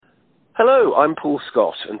Hello, I'm Paul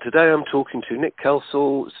Scott, and today I'm talking to Nick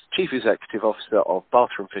Kelsall, Chief Executive Officer of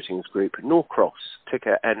Bathroom Fittings Group, Norcros,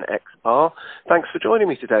 ticker NXR. Thanks for joining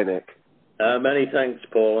me today, Nick. Many thanks,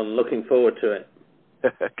 Paul, and looking forward to it.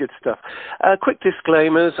 Good stuff. Quick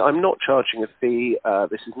disclaimers, I'm not charging a fee.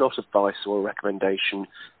 This is not advice or a recommendation,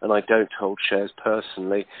 and I don't hold shares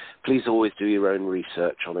personally. Please always do your own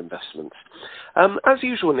research on investments. As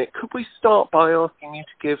usual, Nick, could we start by asking you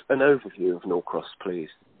to give an overview of Norcros, please?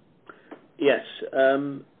 Yes,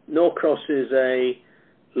 Norcros is a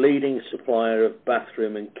leading supplier of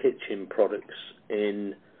bathroom and kitchen products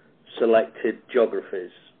in selected geographies,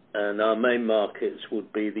 and our main markets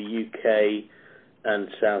would be the UK and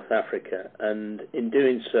South Africa. And in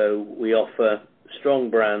doing so, we offer strong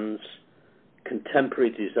brands, contemporary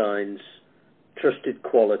designs, trusted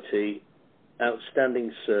quality,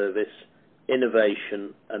 outstanding service,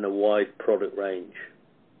 innovation, and a wide product range.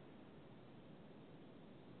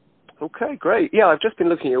 Okay, great. Yeah, I've just been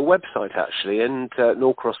looking at your website, actually, and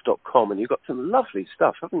norcros.com, and you've got some lovely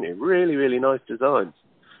stuff, haven't you? Really, really nice designs.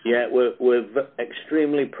 Yeah, we're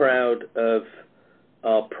extremely proud of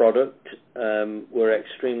our product. We're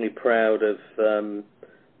extremely proud of the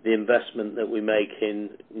investment that we make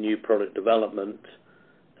in new product development,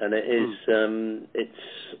 and it is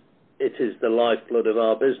the lifeblood of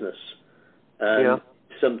our business. And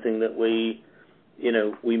something that we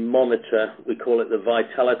monitor. We call it the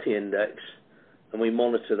Vitality Index, and we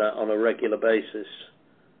monitor that on a regular basis.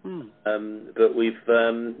 But we've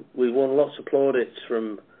won lots of plaudits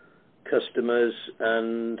from customers,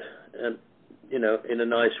 and in a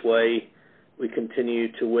nice way, we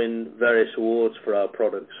continue to win various awards for our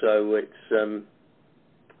products. So it's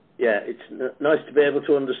nice to be able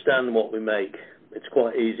to understand what we make. It's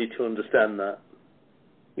quite easy to understand that.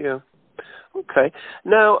 Yeah. Okay.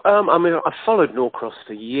 Now, I've followed Norcros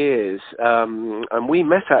for years, and we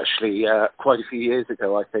met actually quite a few years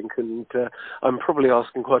ago, I think, and I'm probably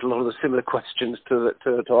asking quite a lot of the similar questions to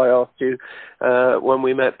I asked you when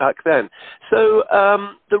we met back then. So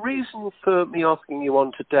the reason for me asking you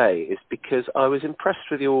on today is because I was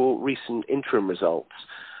impressed with your recent interim results.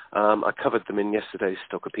 I covered them in yesterday's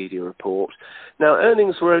Stockopedia report. Now,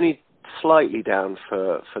 earnings were only slightly down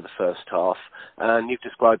for the first half, and you've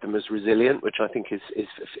described them as resilient, which I think is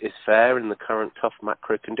fair in the current tough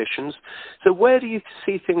macro conditions. So where do you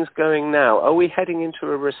see things going now? Are we heading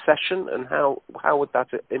into a recession, and how would that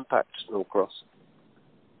impact Norcros?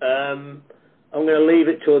 I'm going to leave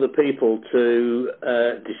it to other people to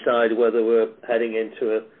decide whether we're heading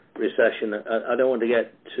into a recession. I don't want to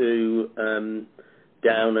get too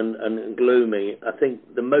down and gloomy. I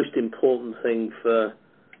think the most important thing for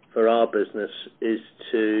our business is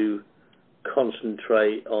to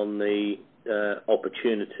concentrate on the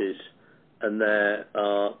opportunities, and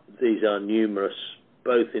these are numerous,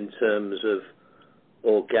 both in terms of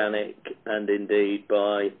organic and indeed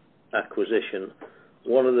by acquisition.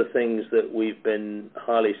 One of the things that we've been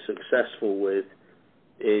highly successful with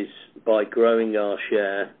is by growing our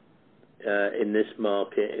share in this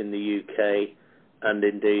market in the UK and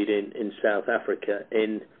indeed in South Africa.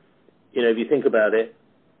 If you think about it,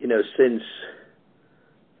 since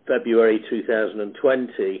February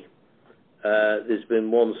 2020, there's been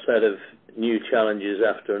one set of new challenges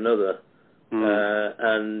after another.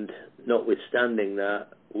 And notwithstanding that,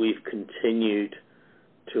 we've continued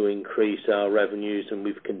to increase our revenues, and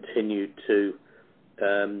we've continued to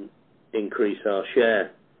increase our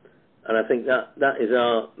share. And I think that is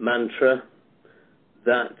our mantra.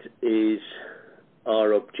 That is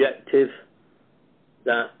our objective.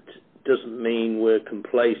 That doesn't mean we're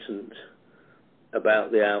complacent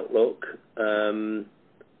about the outlook,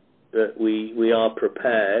 but we are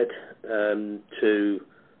prepared to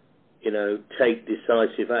take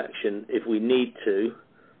decisive action if we need to,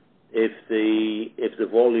 if the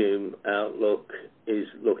volume outlook is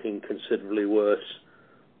looking considerably worse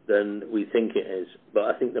than we think it is. But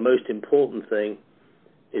I think the most important thing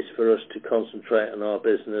is for us to concentrate on our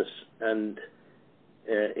business and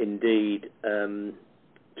indeed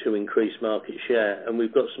to increase market share. And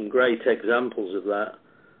we've got some great examples of that,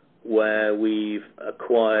 where we've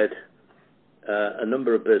acquired a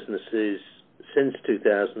number of businesses since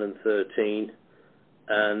 2013,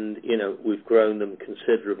 and we've grown them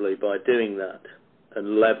considerably by doing that and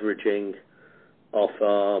leveraging off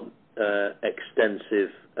our extensive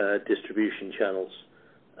distribution channels.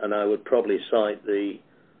 And I would probably cite the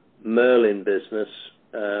Merlin business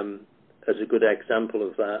as a good example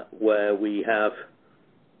of that, where we have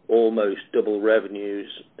almost double revenues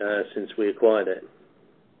since we acquired it.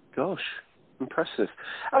 Gosh, impressive.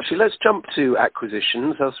 Actually, let's jump to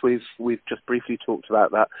acquisitions, as we've just briefly talked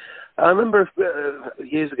about that. I remember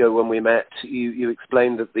years ago when we met, you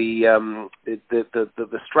explained that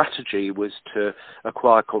the strategy was to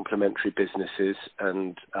acquire complementary businesses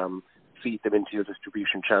and feed them into your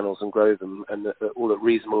distribution channels and grow them, and all at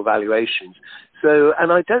reasonable valuations. So,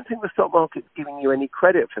 and I don't think the stock market's giving you any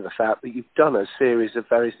credit for the fact that you've done a series of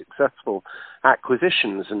very successful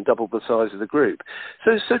acquisitions and doubled the size of the group.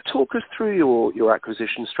 So talk us through your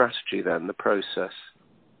acquisition strategy then, the process.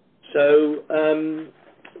 So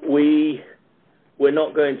we're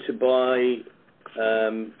not going to buy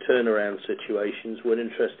turnaround situations. We're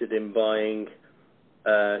interested in buying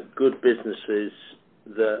good businesses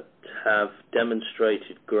that have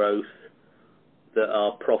demonstrated growth, that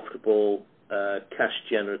are profitable, cash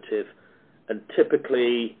generative, and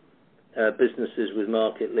typically businesses with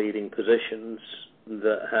market leading positions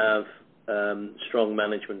that have strong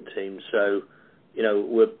management teams. So, you know,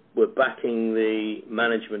 we're backing the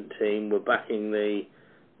management team, we're backing the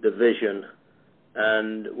vision,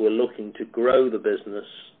 and we're looking to grow the business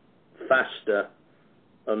faster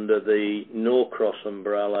under the Norcros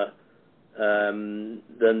umbrella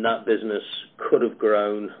than that business could have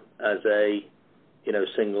grown as a, you know,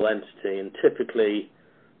 single entity. And typically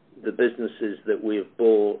the businesses that we have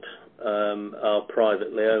bought are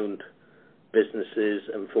privately owned businesses,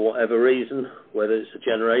 and for whatever reason, whether it's a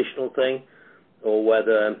generational thing or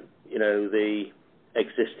whether, you know, the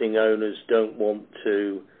existing owners don't want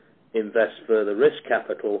to invest further risk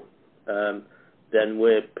capital, then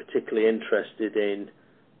we're particularly interested in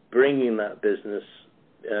bringing that business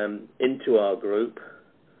into our group.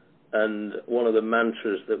 And one of the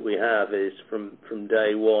mantras that we have is from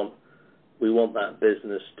day one, we want that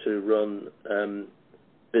business to run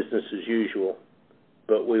business as usual,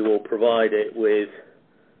 but we will provide it with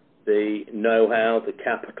the know-how, the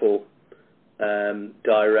capital,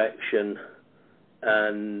 direction,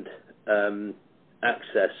 and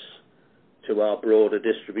access to our broader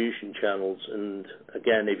distribution channels. And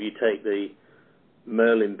again, if you take the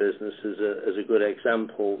Merlin business as a good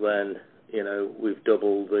example, then, you know, we've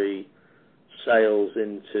doubled the sales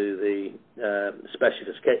into the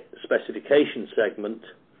specification segment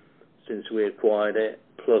since we acquired it,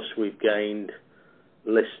 plus we've gained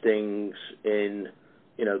listings in,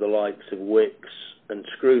 you know, the likes of Wix and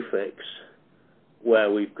Screwfix,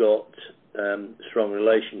 where we've got strong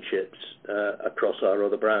relationships across our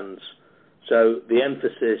other brands. So the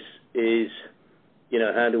emphasis is, you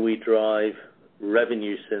know, how do we drive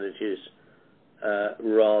revenue synergies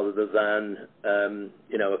rather than,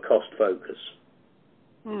 you know, a cost focus.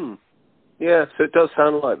 Yeah, so it does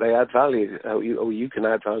sound like they add value, or you can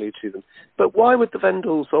add value to them. But why would the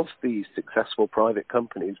vendors of these successful private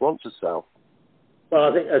companies want to sell? Well,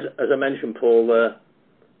 I think, as I mentioned, Paul,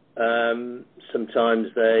 sometimes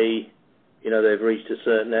they've reached a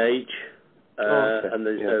certain age, and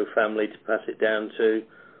there's no family to pass it down to,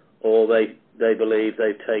 or they believe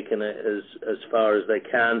they've taken it as far as they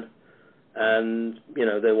can, and, you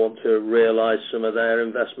know, they want to realise some of their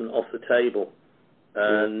investment off the table.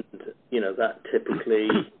 And, you know, that typically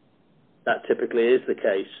is the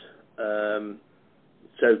case.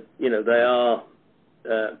 So, you know, they are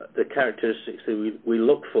the characteristics that we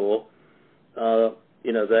look for are,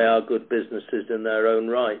 you know, they are good businesses in their own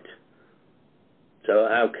right. So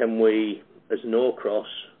how can we, as Norcros,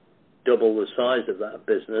 double the size of that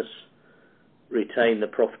business, retain the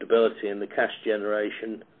profitability and the cash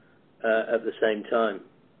generation at the same time?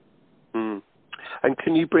 And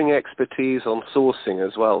can you bring expertise on sourcing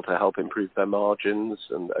as well to help improve their margins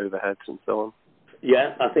and overheads and so on?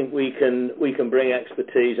 Yeah, I think we can bring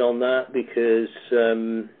expertise on that, because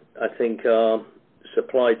I think our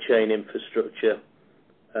supply chain infrastructure,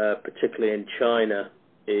 particularly in China,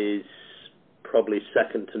 is probably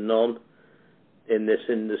second to none in this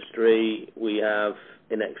industry. We have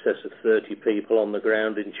in excess of 30 people on the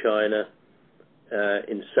ground in China,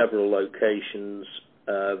 in several locations,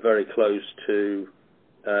 very close to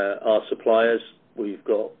our suppliers. We've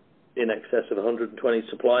got in excess of 120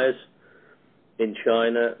 suppliers in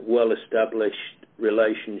China, well-established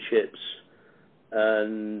relationships.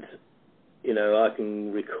 And, you know, I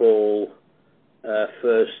can recall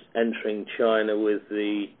first entering China with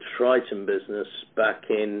the Triton business back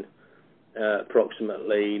in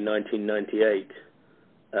approximately 1998.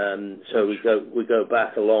 So we go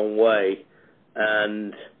back a long way,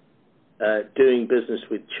 and doing business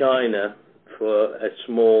with China for a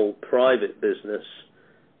small private business,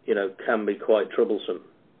 you know, can be quite troublesome.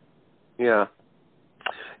 Yeah,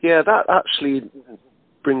 that actually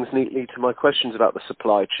brings neatly to my questions about the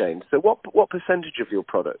supply chain. So what percentage of your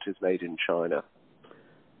product is made in China?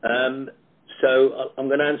 So I'm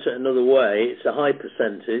going to answer it another way. It's a high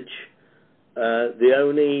percentage. The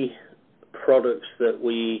only products that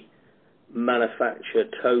we manufacture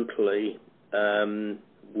totally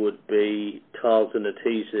would be tiles and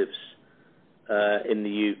adhesives in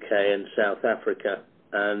the UK and South Africa,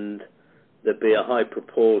 and there'd be a high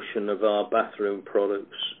proportion of our bathroom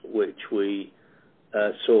products which we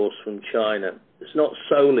source from China. It's not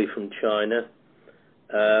solely from China.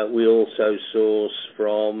 We also source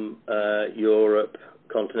from Europe,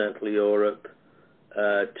 continental Europe,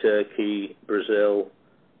 Turkey, Brazil,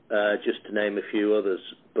 just to name a few others.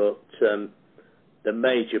 But the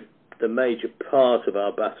major part of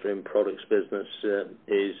our bathroom products business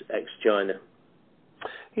is ex-China.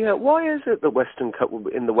 Yeah, why is it that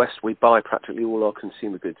in the West we buy practically all our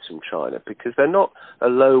consumer goods from China? Because they're not a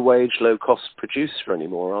low-wage, low-cost producer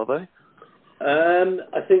anymore, are they?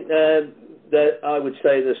 I think I would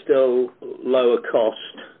say they're still lower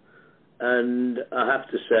cost, and I have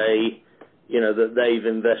to say, that they've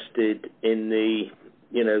invested in the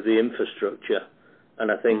infrastructure, and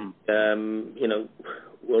I think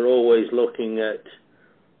we're always looking at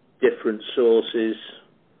different sources,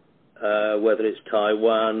 whether it's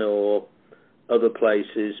Taiwan or other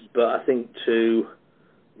places, but I think to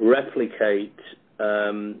replicate,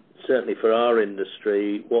 certainly for our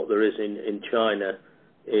industry, what there is in China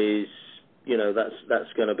is,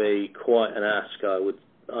 that's going to be quite an ask, I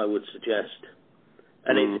would suggest.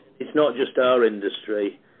 And it's not just our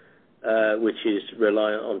industry which is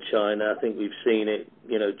reliant on China. I think we've seen it,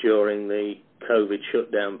 during the COVID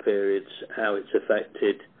shutdown periods, how it's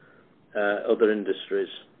affected other industries.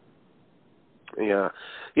 Yeah.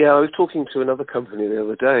 I was talking to another company the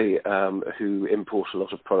other day who import a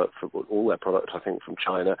lot of product, all their product, I think, from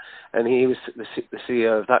China, and the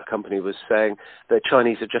CEO of that company was saying the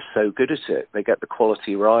Chinese are just so good at it. They get the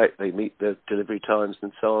quality right, they meet the delivery times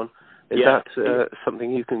and so on. Is that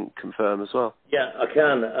something you can confirm as well? Yeah, I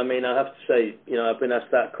can. I mean, I have to say, I've been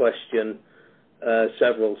asked that question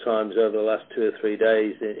several times over the last 2 or 3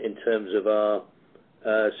 days in terms of our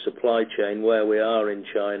supply chain, where we are in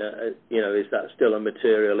China. Is that still a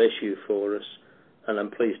material issue for us? And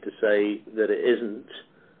I'm pleased to say that it isn't.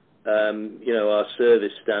 Our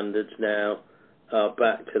service standards now are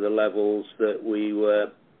back to the levels that we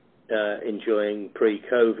were enjoying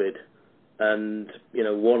pre-COVID. And,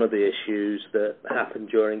 one of the issues that happened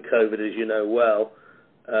during COVID, as you know well,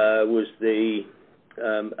 was the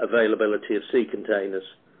availability of sea containers.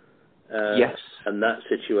 Yes. And that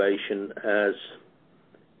situation has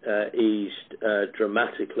eased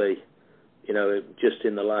dramatically, just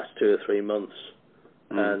in the last 2 or 3 months.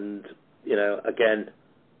 And, again,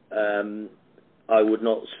 I would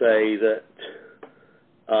not say that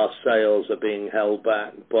our sales are being held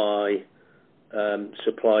back by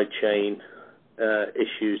supply chain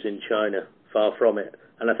issues in China. Far from it.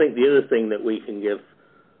 And I think the other thing that we can give,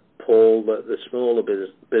 Paul, that the smaller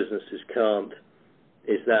businesses can't,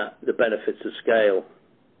 is that the benefits of scale.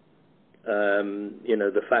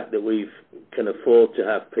 The fact that we can afford to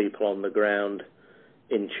have people on the ground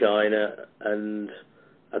in China, and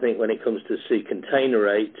I think when it comes to sea container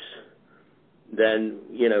rates, then,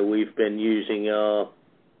 we've been using our,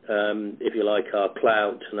 if you like, our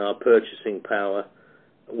clout and our purchasing power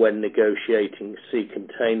when negotiating sea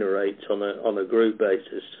container rates on a group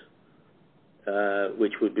basis,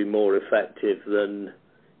 which would be more effective than,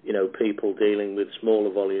 people dealing with smaller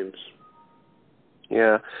volumes.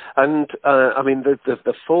 Yeah, and I mean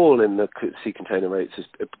the fall in the sea container rates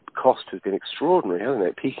cost has been extraordinary, hasn't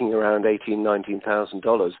it? Peaking around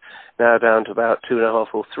 $19,000, now down to about $2.5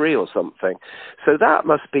 or $3 or something. So that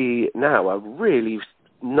must be now a really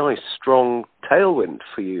nice, strong tailwind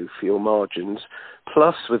for you for your margins.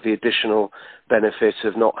 Plus, with the additional benefit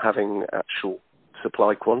of not having actual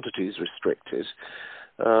supply quantities restricted,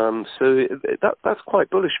 so that's quite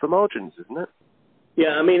bullish for margins, isn't it?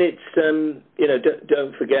 Yeah, I mean, it's,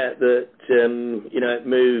 don't forget that, it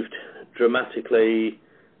moved dramatically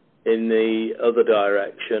in the other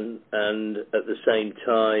direction, and at the same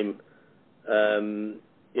time,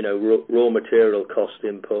 raw material cost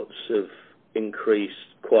inputs have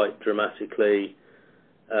increased quite dramatically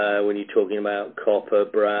when you're talking about copper,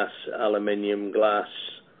 brass, aluminium, glass,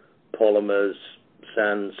 polymers,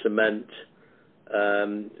 sand, cement.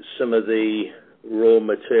 Some of the raw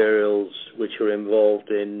materials which are involved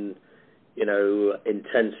in,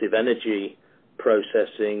 intensive energy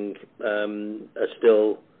processing are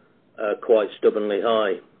still quite stubbornly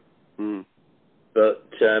high. But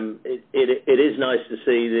it is nice to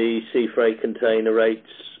see the sea freight container rates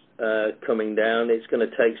coming down. It's going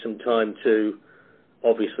to take some time to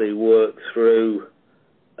obviously work through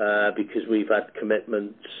because we've had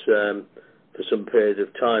commitments for some period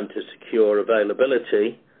of time to secure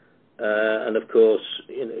availability. and of course,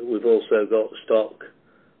 we've also got stock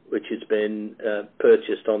which has been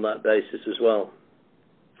purchased on that basis as well.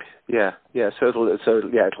 Yeah. So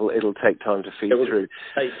it'll take time to feed through.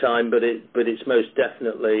 Take time, but it's most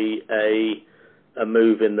definitely a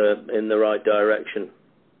move in the right direction.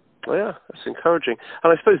 Well, yeah, that's encouraging.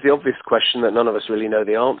 And I suppose the obvious question that none of us really know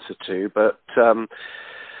the answer to, but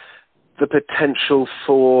the potential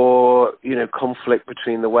for conflict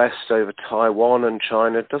between the West over Taiwan and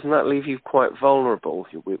China, doesn't that leave you quite vulnerable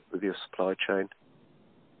with your supply chain?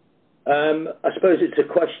 I suppose it's a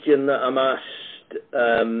question that I'm asked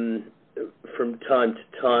from time to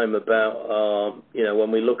time about our,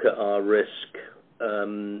 when we look at our risk,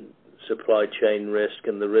 supply chain risk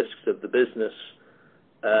and the risks of the business.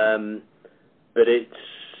 But it's,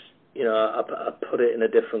 I put it in a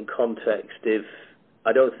different context.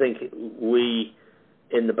 I don't think we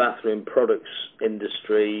in the bathroom products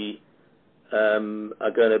industry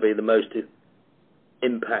are going to be the most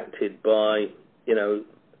impacted by,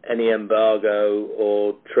 any embargo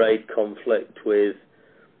or trade conflict with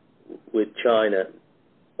China.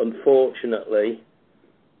 Unfortunately,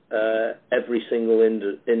 every single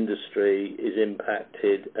industry is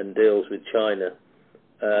impacted and deals with China.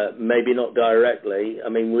 Maybe not directly. I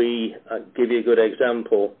mean, I'll give you a good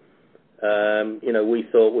example. We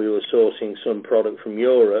thought we were sourcing some product from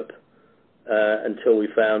Europe until we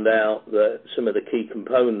found out that some of the key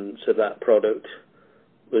components of that product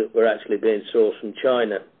were actually being sourced from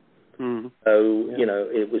China. Mm. So,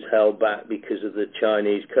 it was held back because of the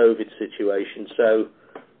Chinese COVID situation. So,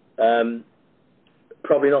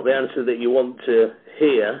 probably not the answer that you want to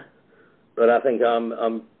hear, but I think I'm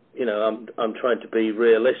trying to be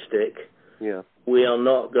realistic. Yeah. We are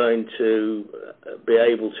not going to be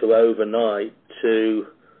able to overnight to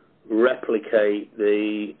replicate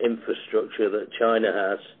the infrastructure that China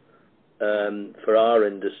has for our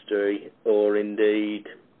industry, or indeed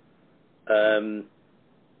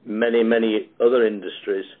many, many other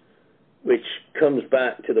industries, which comes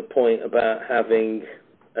back to the point about having,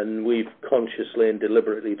 and we've consciously and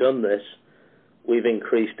deliberately done this, we've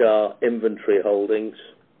increased our inventory holdings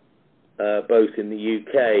both in the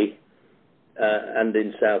UK and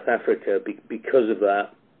in South Africa because of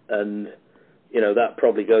that. And, that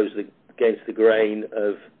probably goes against the grain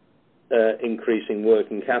of increasing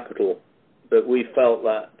working capital. But we felt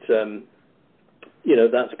that,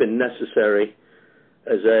 that's been necessary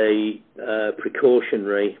as a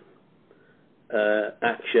precautionary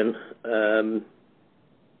action.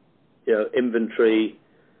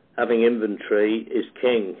 Having inventory is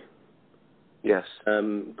king. Yes.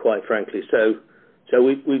 Quite frankly. So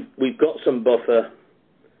we've got some buffer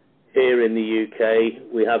here in the UK.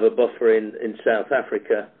 We have a buffer in South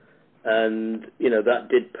Africa, and that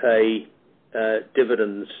did pay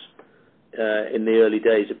dividends in the early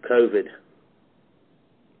days of COVID,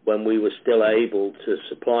 when we were still able to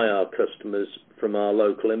supply our customers from our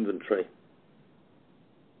local inventory.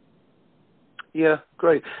 Yeah,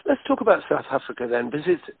 great. Let's talk about South Africa then, because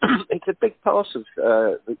it's a big part of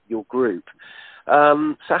your group.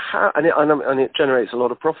 So how, and it generates a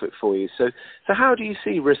lot of profit for you. So how do you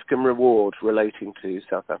see risk and reward relating to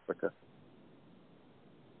South Africa?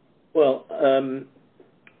 Well,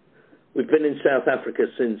 we've been in South Africa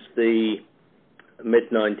since the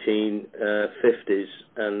mid-1950s,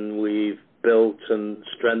 and we've built and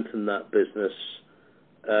strengthened that business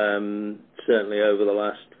certainly over the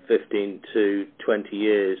last 15 to 20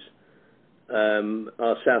 years.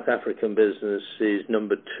 Our South African business is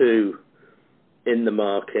number 2 in the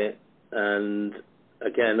market, and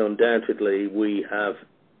again, undoubtedly, we have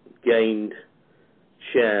gained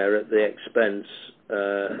share at the expense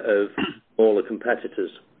of smaller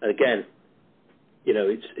competitors. And again,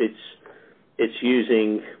 it's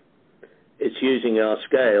using our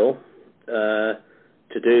scale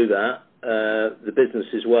to do that. The business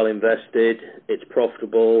is well invested. It's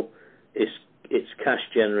profitable. It's cash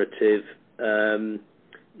generative.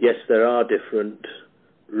 Yes, there are different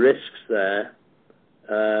risks there,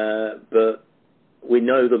 but we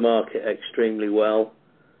know the market extremely well.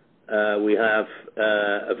 We have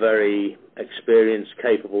a very experienced,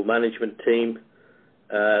 capable management team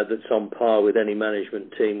that's on par with any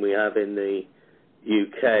management team we have in the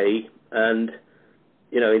UK. And,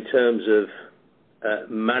 in terms of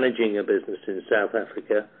managing a business in South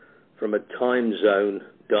Africa from a time zone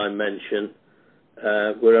dimension,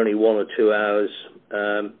 we're only 1 or 2 hours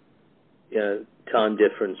time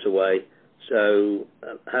difference away. So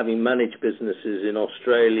having managed businesses in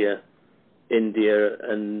Australia, India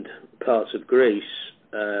and parts of Greece,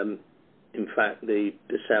 in fact the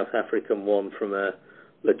South African one from a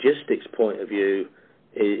logistics point of view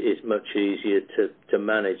is much easier to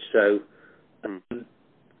manage. So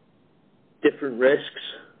different risks,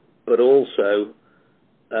 but also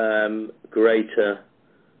greater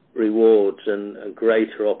rewards and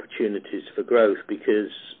greater opportunities for growth,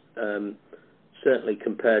 because certainly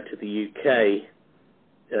compared to the UK,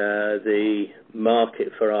 the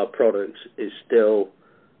market for our products is still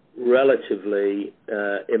relatively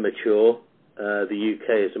immature. The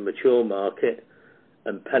UK is a mature market,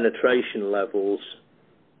 and penetration levels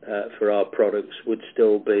for our products would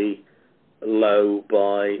still be low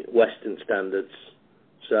by Western standards.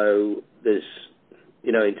 So there's,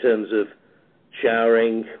 in terms of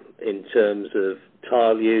showering, in terms of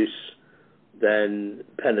tile use, then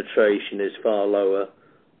penetration is far lower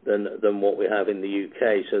than what we have in the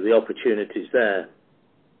UK. So the opportunity's there,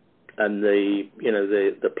 and the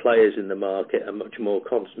players in the market are much more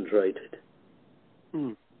concentrated.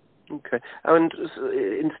 Okay. And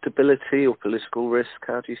instability or political risk,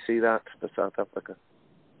 how do you see that for South Africa?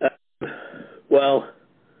 Well,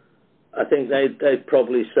 I think they'd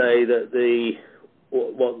probably say that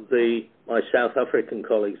what my South African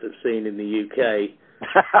colleagues have seen in the UK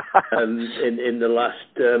in the last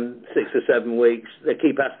 6 or 7 weeks, they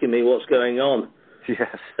keep asking me what's going on.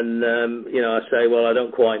 Yes. And I say, well, I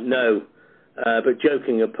don't quite know. But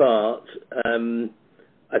joking apart,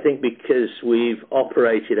 I think because we've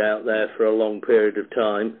operated out there for a long period of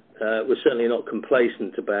time, we're certainly not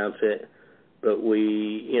complacent about it, but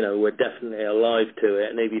we're definitely alive to it.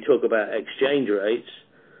 And if you talk about exchange rates,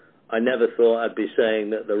 I never thought I'd be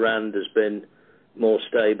saying that the rand has been more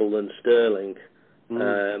stable than sterling,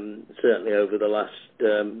 certainly over the last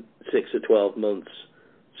 6 or 12 months.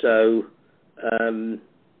 So, and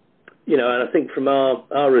I think from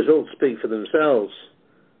our results speak for themselves.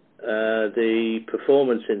 The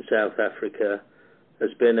performance in South Africa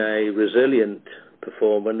has been a resilient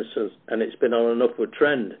performance, and it's been on an upward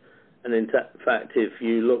trend. And in fact, if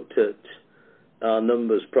you looked at our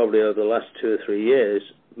numbers probably over the last 2 or 3 years,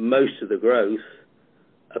 most of the growth,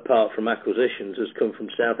 apart from acquisitions, has come from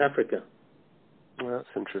South Africa. Well,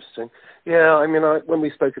 that's interesting. Yeah, I mean, when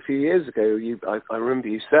we spoke a few years ago, I remember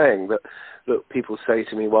you saying that, look, people say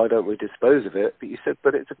to me, why don't we dispose of it? But you said,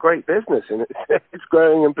 but it's a great business, and it's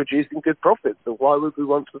growing and producing good profits, so why would we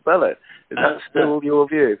want to sell it? Is that still your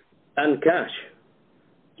view? And cash.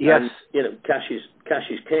 Yes. And, cash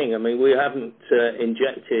is king. I mean, we haven't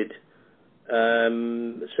injected,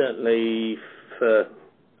 certainly for,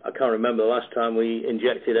 I can't remember the last time we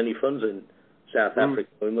injected any funds in South Africa.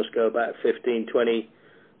 We must go back 15, 20,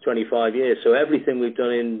 25 years. So everything we've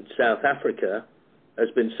done in South Africa has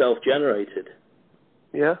been self-generated.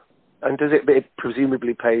 Yeah. And does it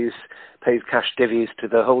presumably pays cash divvies to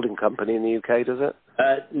the holding company in the UK, does it?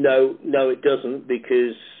 No, it doesn't,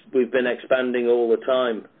 because we've been expanding all the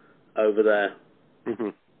time over there. Mm-hmm.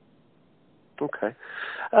 Okay.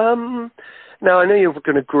 Now, I know you're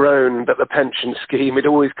going to groan, but the pension scheme, it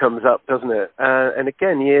always comes up, doesn't it? And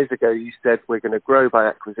again, years ago, you said we're going to grow by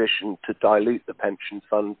acquisition to dilute the pension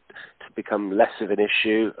fund to become less of an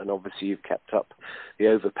issue, and obviously you've kept up the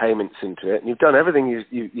overpayments into it, and you've done everything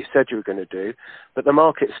you said you were going to do, but the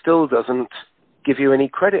market still doesn't give you any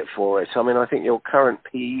credit for it. I mean, I think your current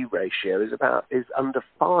PE ratio is under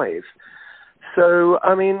 5. So,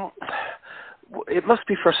 I mean, it must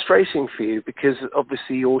be frustrating for you, because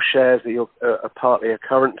obviously your shares are partly a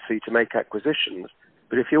currency to make acquisitions.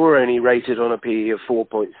 But if you're only rated on a PE of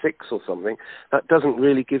 4.6 or something, that doesn't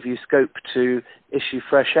really give you scope to issue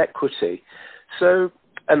fresh equity. So,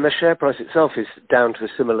 and the share price itself is down to a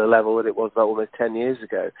similar level that it was almost 10 years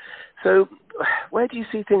ago. So where do you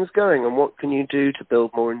see things going, and what can you do to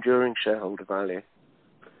build more enduring shareholder value?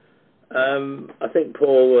 I think,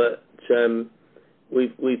 Paul, that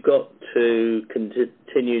we've got to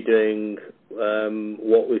continue doing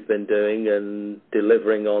what we've been doing and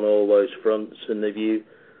delivering on all those fronts. And if you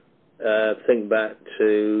think back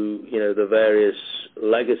to the various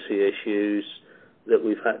legacy issues that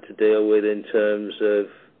we've had to deal with in terms of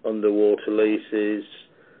underwater leases,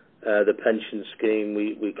 the pension scheme,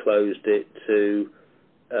 we closed it to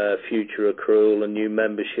future accrual and new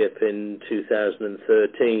membership in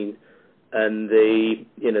 2013. And the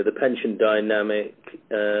pension dynamic,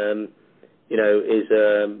 is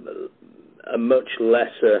a much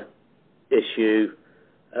lesser issue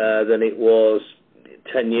than it was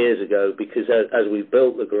 10 years ago, because as we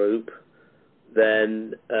built the group,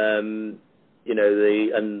 then the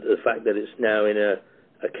fact that it's now in a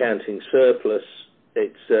accounting surplus,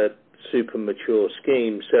 it's a super mature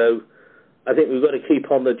scheme. So I think we've got to keep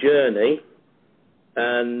on the journey,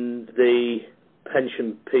 and the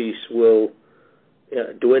pension piece will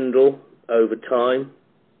dwindle over time,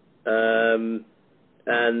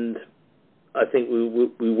 and I think we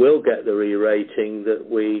will get the re-rating that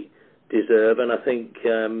we deserve. And I think,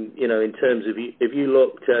 in terms of, if you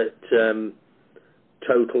looked at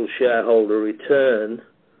total shareholder return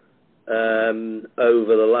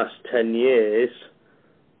over the last 10 years,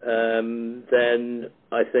 then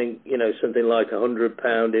I think, something like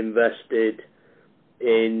 £100 invested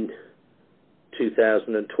in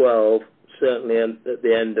 2012, certainly at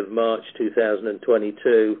the end of March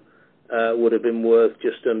 2022, would have been worth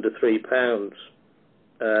just under £3,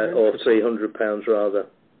 or £300 rather.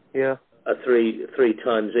 Yeah. A three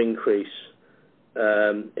times increase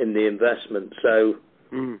in the investment. So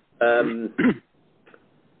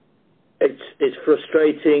it's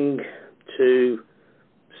frustrating to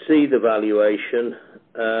see the valuation,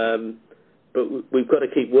 but we've got to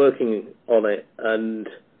keep working on it and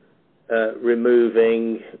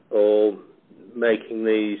removing or making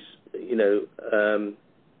these,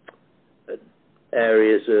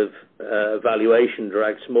 areas of valuation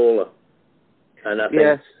drag smaller. And I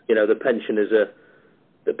think the pension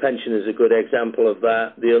is a good example of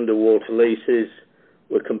that. The underwater leases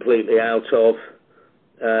we're completely out of.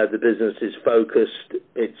 The business is focused.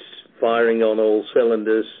 It's firing on all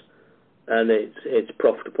cylinders, and it's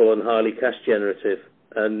profitable and highly cash generative.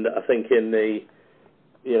 And I think in the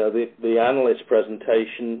analyst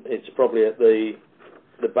presentation, it's probably at the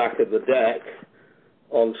back of the deck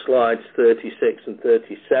on slides 36 and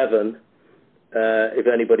 37. If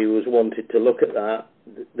anybody was wanted to look at that,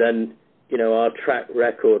 then our track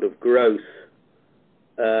record of growth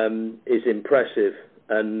is impressive,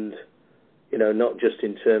 and not just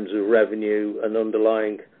in terms of revenue and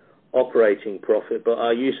underlying operating profit, but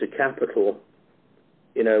our use of capital.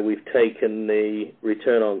 We've taken the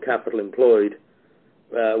return on capital employed.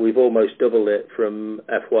 We've almost doubled it from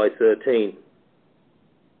FY13.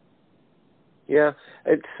 Yeah,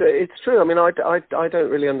 it's true. I mean, I don't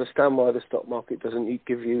really understand why the stock market doesn't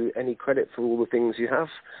give you any credit for all the things you have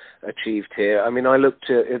achieved here. I mean, I looked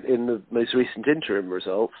at in the most recent interim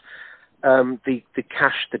results, the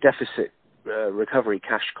deficit recovery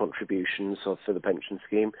cash contributions for the pension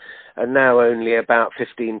scheme are now only about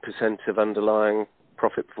 15% of underlying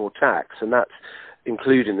profit before tax, and that's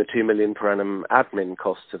including the 2 million per annum admin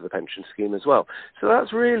costs of the pension scheme as well. So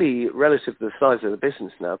that's really, relative to the size of the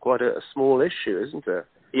business now, quite a small issue, isn't it?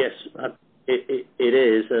 Yes, it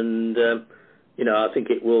is, and I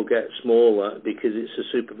think it will get smaller because it's a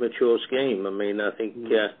super mature scheme. I mean, I think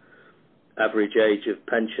average age of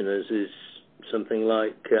pensioners is something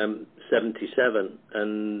like 77,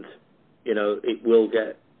 and it will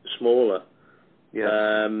get smaller.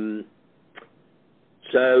 Yeah.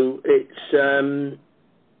 So it's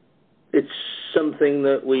something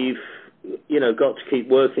that we've got to keep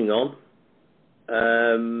working on.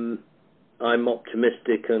 I'm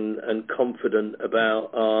optimistic and confident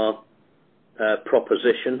about our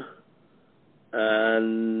proposition,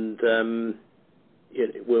 and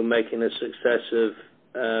we're making a success of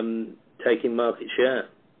taking market share.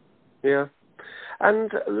 Yeah.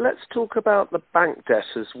 And let's talk about the bank debt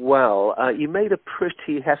as well. You made a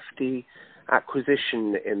pretty hefty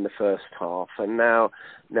acquisition in the first half, and now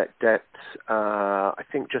net debt, I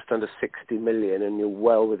think, just under 60 million, and you're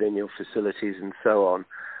well within your facilities and so on.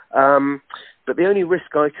 But the only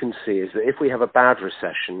risk I can see is that if we have a bad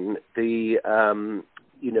recession, the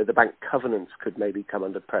bank covenants could maybe come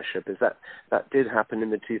under pressure, because that did happen in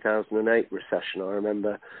the 2008 recession. I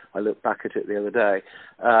remember I looked back at it the other day.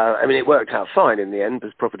 I mean, it worked out fine in the end,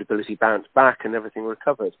 because profitability bounced back and everything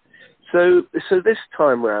recovered. So this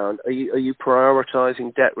time round, are you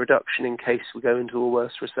prioritising debt reduction in case we go into a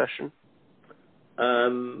worse recession?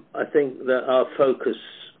 I think that our focus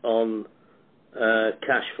on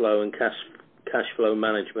cash flow and cash flow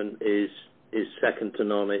management is second to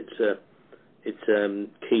none. It's a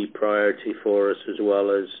key priority for us, as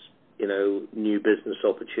well as new business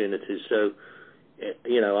opportunities. So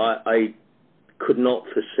I could not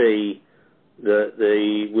foresee that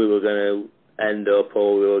we were going to end up,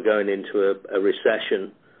 or we were going into a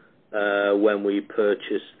recession when we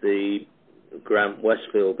purchased the Grant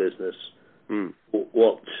Westfield business.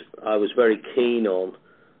 What I was very keen on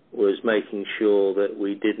was making sure that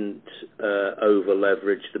we didn't over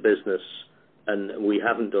leverage the business, and we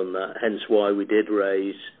haven't done that. Hence why we did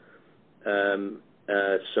raise some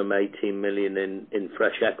 18 million in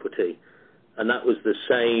fresh equity, and that was the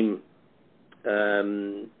same,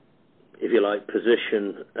 if you like,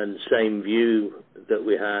 position and same view that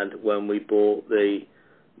we had when we bought the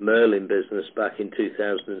Merlin business back in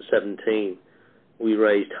 2017. We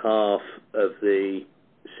raised half of the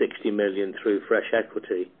 60 million through fresh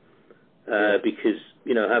equity, because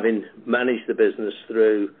having managed the business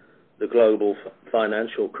through the global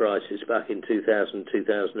financial crisis back in 2000,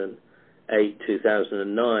 2008,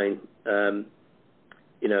 2009,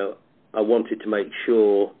 I wanted to make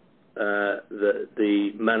sure that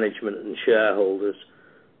the management and shareholders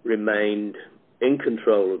remained in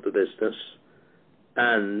control of the business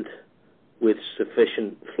and with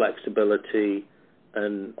sufficient flexibility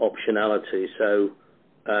and optionality. So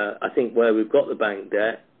I think where we've got the bank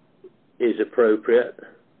debt is appropriate.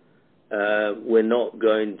 We're not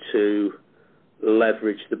going to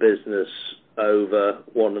leverage the business over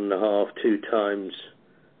 1.5, 2 times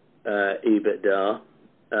EBITDA,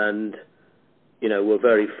 and we're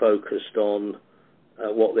very focused on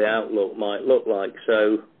what the outlook might look like.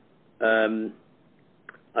 So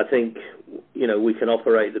I think we can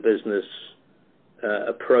operate the business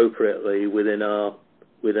appropriately within our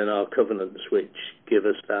covenants, which give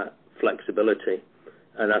us that flexibility.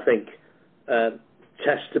 And I think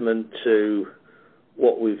testament to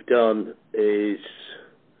what we've done is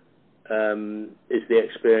the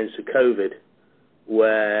experience of COVID,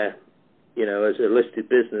 where as a listed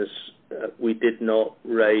business we did not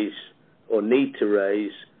raise or need to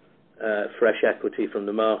raise fresh equity from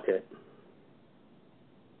the market.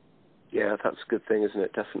 Yeah, that's a good thing, isn't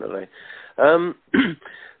it? Definitely.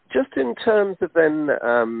 Just in terms of then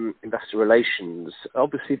investor relations,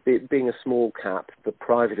 obviously being a small cap, the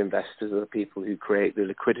private investors are the people who create the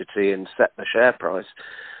liquidity and set the share price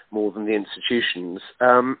more than the institutions.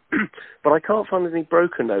 But I can't find any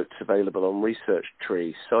broker notes available on Research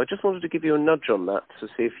Tree, so I just wanted to give you a nudge on that to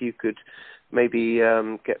see if you could maybe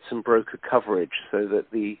get some broker coverage, so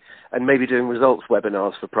that and maybe doing results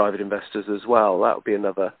webinars for private investors as well. That would be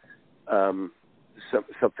another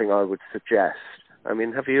something I would suggest. I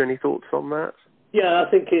mean, have you any thoughts on that? Yeah,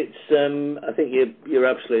 I think I think you're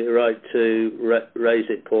absolutely right to raise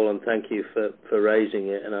it, Paul, and thank you for raising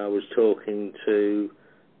it. And I was talking to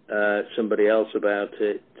somebody else about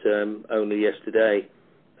it only yesterday,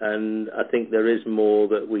 and I think there is more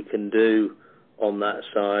that we can do on that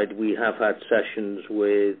side. We have had sessions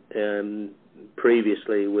with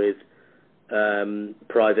previously with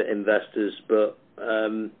private investors, but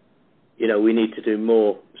we need to do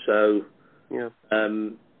more. So yeah.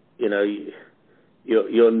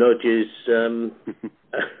 Your nudge is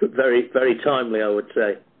very, very timely, I would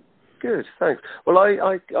say. Good, thanks. Well,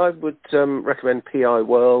 I would recommend PI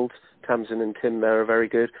World. Tamsin and Tim there are very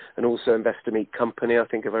good, and also Investor Meet Company I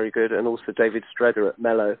think are very good, and also David Stredder at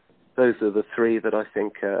Mello. Those are the 3 that I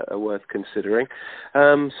think are worth considering.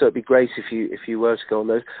 So it'd be great if you were to go on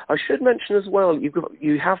those. I should mention as well,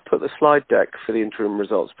 you have put the slide deck for the interim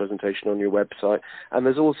results presentation on your website, and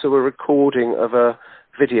there's also a recording of a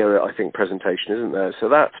video, I think, presentation, isn't there? So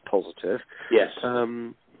that's positive. Yes.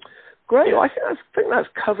 Great. Yeah. I think that's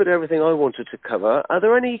covered everything I wanted to cover. Are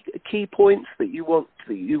there any key points that you want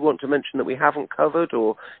to mention that we haven't covered,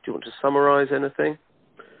 or do you want to summarise anything?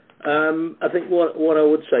 I think what I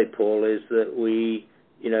would say, Paul, is that we,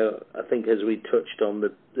 I think as we touched on,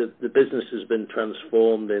 the business has been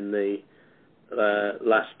transformed in the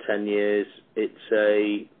last 10 years. It's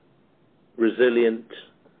a resilient,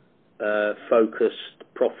 focused,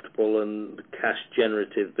 profitable and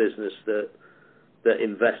cash-generative business that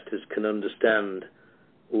investors can understand,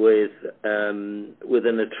 with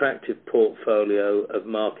an attractive portfolio of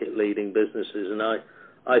market-leading businesses. And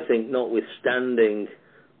I think, notwithstanding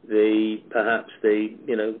perhaps the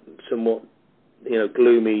somewhat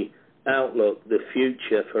gloomy outlook, the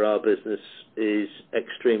future for our business is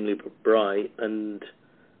extremely bright, and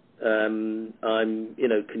I'm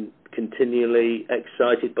continually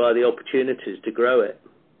excited by the opportunities to grow it.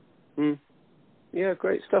 Yeah,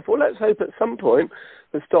 great stuff. Well, let's hope at some point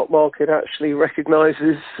the stock market actually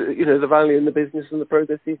recognises the value in the business and the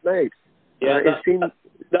progress he's made. Yeah,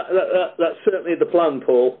 that's certainly the plan,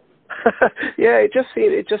 Paul. Yeah, it just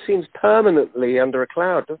seems permanently under a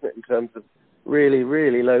cloud, doesn't it, in terms of really,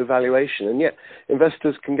 really low valuation, and yet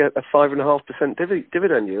investors can get a 5.5%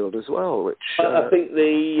 dividend yield as well. Which I think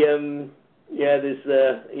there's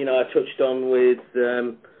I touched on with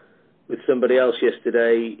somebody else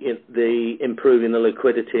yesterday. The improving the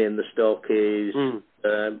liquidity in the stock is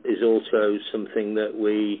also something that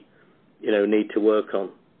we need to work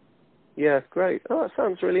on. Yeah, great. Oh, that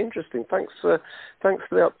sounds really interesting. Thanks for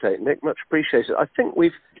the update, Nick. Much appreciated. I think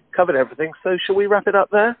we've covered everything, so shall we wrap it up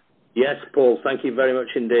there? Yes, Paul. Thank you very much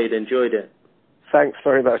indeed. Enjoyed it. Thanks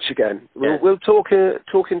very much again. Yeah. We'll talk in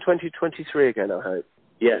 2023 again, I hope.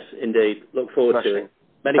 Yes, indeed. Look forward to it.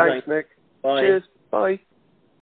 Many thanks, Nick. Bye. Cheers. Bye.